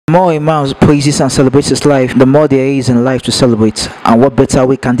More a man praises and celebrates his life, the more there is in life to celebrate. And what better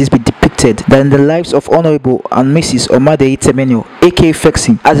way can this be depicted than in the lives of Honorable and Mrs. Ufuoma Temienor, aka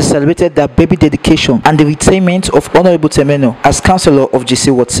Fexing, as they celebrated their baby dedication and the retirement of Honorable Temienor as Councilor of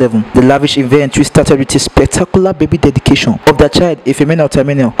JC Ward 7. The lavish event which started with a spectacular baby dedication of their child Ufuoma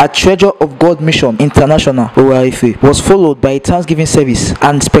Temienor at Treasure of God Mission International, Oghara, was followed by a Thanksgiving service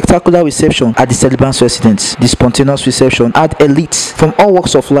and spectacular reception at the celebrant's residence. The spontaneous reception had elites from all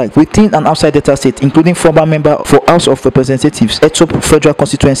walks of life within and outside Delta State, including former member for House of Representatives, Etop Federal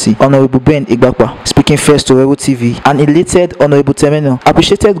Constituency, Honorable Ben Igbakwa, speaking first to Rero TV, and elated Honorable Temienor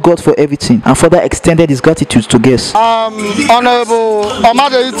appreciated God for everything and further extended his gratitude to guests. Honorable Ufuoma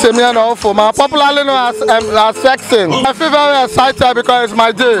Temienor, popularly known as Fexing. I feel very excited because it's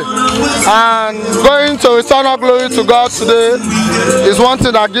my day, and going to return all glory to God today is one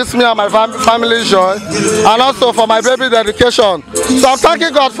thing that gives me and my family joy, and also for my baby dedication. So I'm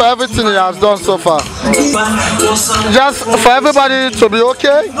thanking God for everything He has done so far. Just for everybody to be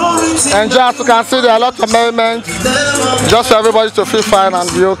okay, and just you can see there are a lot of merriment, just for everybody to feel fine and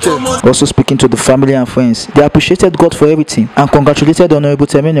be okay. Also speaking to the family and friends, they appreciated God for everything and congratulated Honorable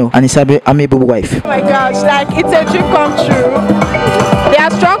Temienor and his amiable wife. Oh my gosh, like it's a dream come true. They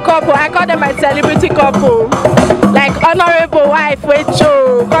are strong couple. I call them my celebrity couple. Like honorable wife,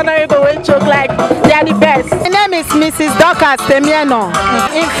 honorable like they are the best. My name is Mrs. Temienor.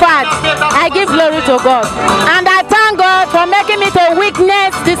 In fact, I give glory to God, and I thank God for making me to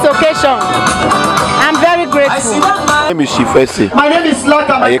witness this occasion. I'm very grateful. My name is Shifesi. My name is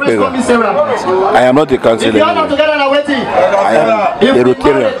Laka. I am not a councillor. I am a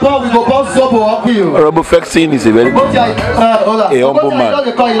Rotarian. Honorable Fexing is a very good man, a humble man,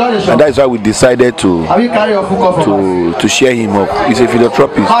 and that is why we decided to share him up. He's a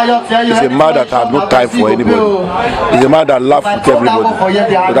philanthropist. He's a man that has no time for anybody. He's a man that laughs with everybody. So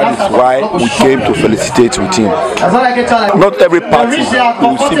that is why we came to felicitate with him. Not every party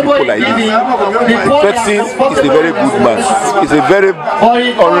will see people like this. Fexing is a very good man. He's a very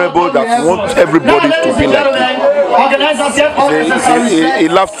honorable that wants everybody to be like him. He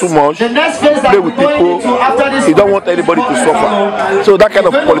laughs too much, he plays with people, he don't want anybody to suffer. So that kind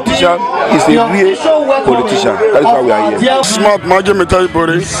of politician is a real politician. That is why we are here. Smart Major Military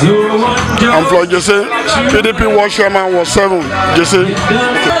Body. I'm from JC. PDP World Chairman was 7. JC.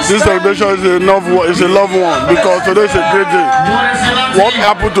 This celebration is a loved one because today is a great day. What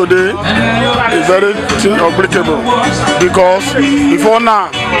happened today is very unbreakable because before now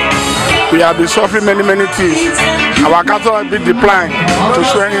we have been suffering many things. Our cattle have been declined to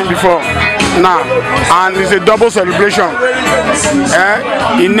swearing before now, and it's a double celebration.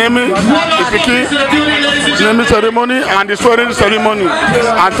 In naming the picking, naming ceremony and the swearing ceremony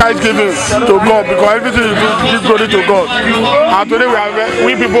and thanksgiving to God, because everything is give glory to God. And today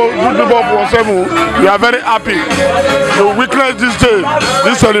we people of 7, we are very happy to witness this day,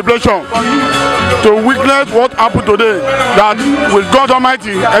 this celebration, to witness what happened today, that with God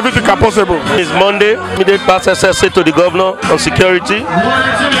Almighty everything is possible. It's Monday, immediate past SSA to the governor of security.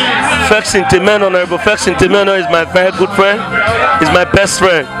 Fexing Temienor, Honorable Fexing Temienor is my very good friend. He's my best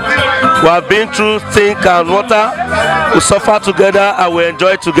friend. We have been through thick and water. We suffer together and we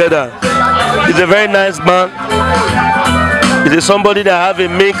enjoy together. He's a very nice man. He's somebody that have a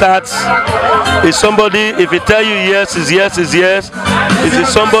mean heart. He's somebody, if he tell you yes, is yes, is yes. He's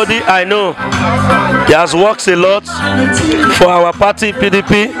somebody I know. He has worked a lot for our party,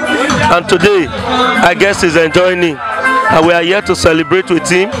 PDP, and today, I guess he's enjoying it. And we are here to celebrate with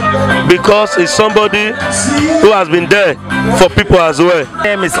him because he's somebody who has been there for people as well. My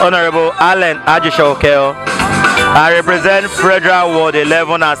name is Honorable Allen Ajishokeo. I represent Federal Ward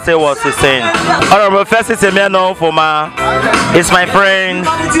 11 and State Ward 16. Honorable Fexing Temienor is my friend.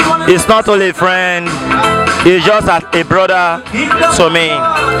 He's not only a friend, he's just a brother to me.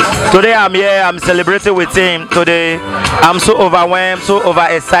 Today I'm here, I'm celebrating with him. Today I'm so overwhelmed, so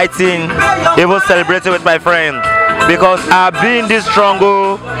overexciting, even celebrating with my friend, because I've been this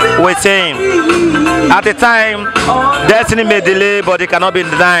struggle with him. At the time, destiny may delay, but it cannot be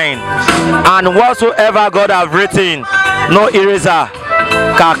denied. And whatsoever God has written, no eraser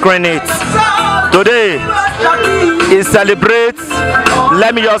can clean it. Today, he celebrates,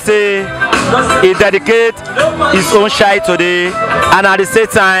 let me just say, he dedicates his own child today, and at the same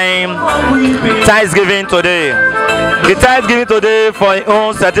time, Thanksgiving today. The Thanksgiving today for his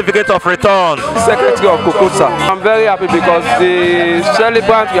own certificate of return. Secretary of Kokosa. I'm very happy because the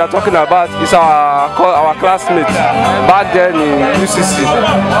celebrant we are talking about is our classmate back then in UCC.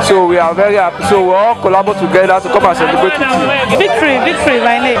 So we are very happy. So we all collaborate together to come and celebrate with you. Victory,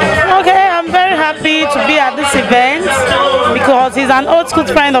 my name. Okay, I'm very happy to be at this event because he's an old school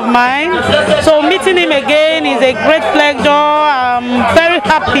friend of mine. So meeting him again is a great pleasure. I'm very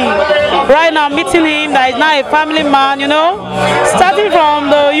happy right now meeting him that he's now a family man, you know. Starting from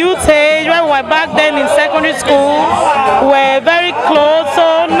the youth age, when we were back then in secondary school, we were very close.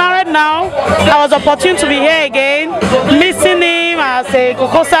 So now right now, I was opportune to be here again, missing him as a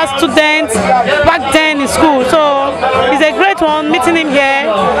Kokosa student back then in school. So it's a great one meeting him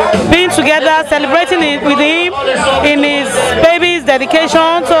here, being together, celebrating it with him in his baby's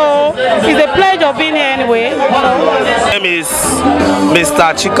dedication. So it's a pleasure being here anyway. My name is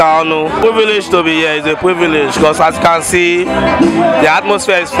Mr. Chikaonu. Privilege to be here is a privilege because as you can see, the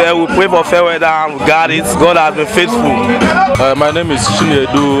atmosphere is fair. We pray for fair weather and we got it. God has been faithful. My name is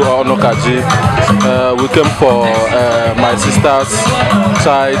Chinedu Onokaji. We came for my sister's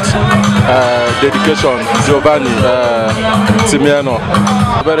child dedication, Giovanni Temienor.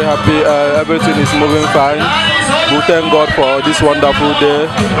 Very happy, everything is moving fine. We thank God for this wonderful day.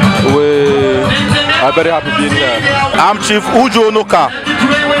 We are very happy being here. I'm Chief Uju Onoka.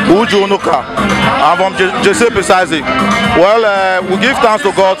 I'm from JC precisely. Well, we give thanks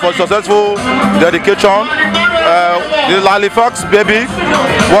to God for successful dedication. The Lali Fox baby,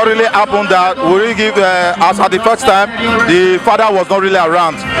 what really happened that we really give, as at the first time, the father was not really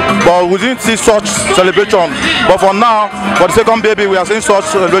around. But we didn't see such celebration. But for now, for the second baby, we are seeing such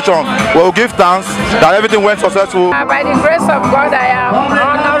celebration. We will give thanks that everything went successful. By the grace of God, I am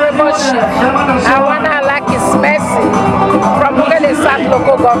honorable chief. I want to lack his mercy from the South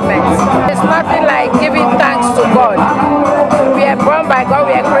local government. It's nothing like giving thanks to God. We are born by God,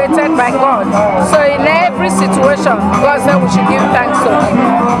 we are created by God. So in every situation, God said we should give thanks to him.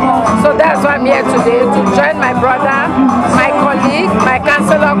 So that's why I'm here today, to join my brother, my colleague, my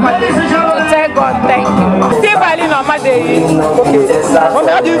councilor colleague, to tell God thank you. Still valid on my day. Okay.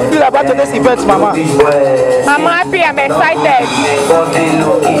 How do you feel about today's event, Mama? I'm happy, I'm excited.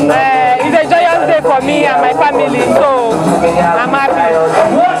 It's a joyous day for me and my family, so I'm happy.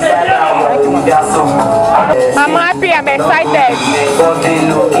 I'm happy, I'm excited.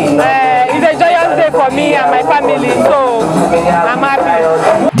 It's a joyous day for me and my family, so I'm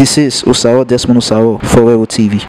happy. This is Usao Desmond Usao for Rero TV.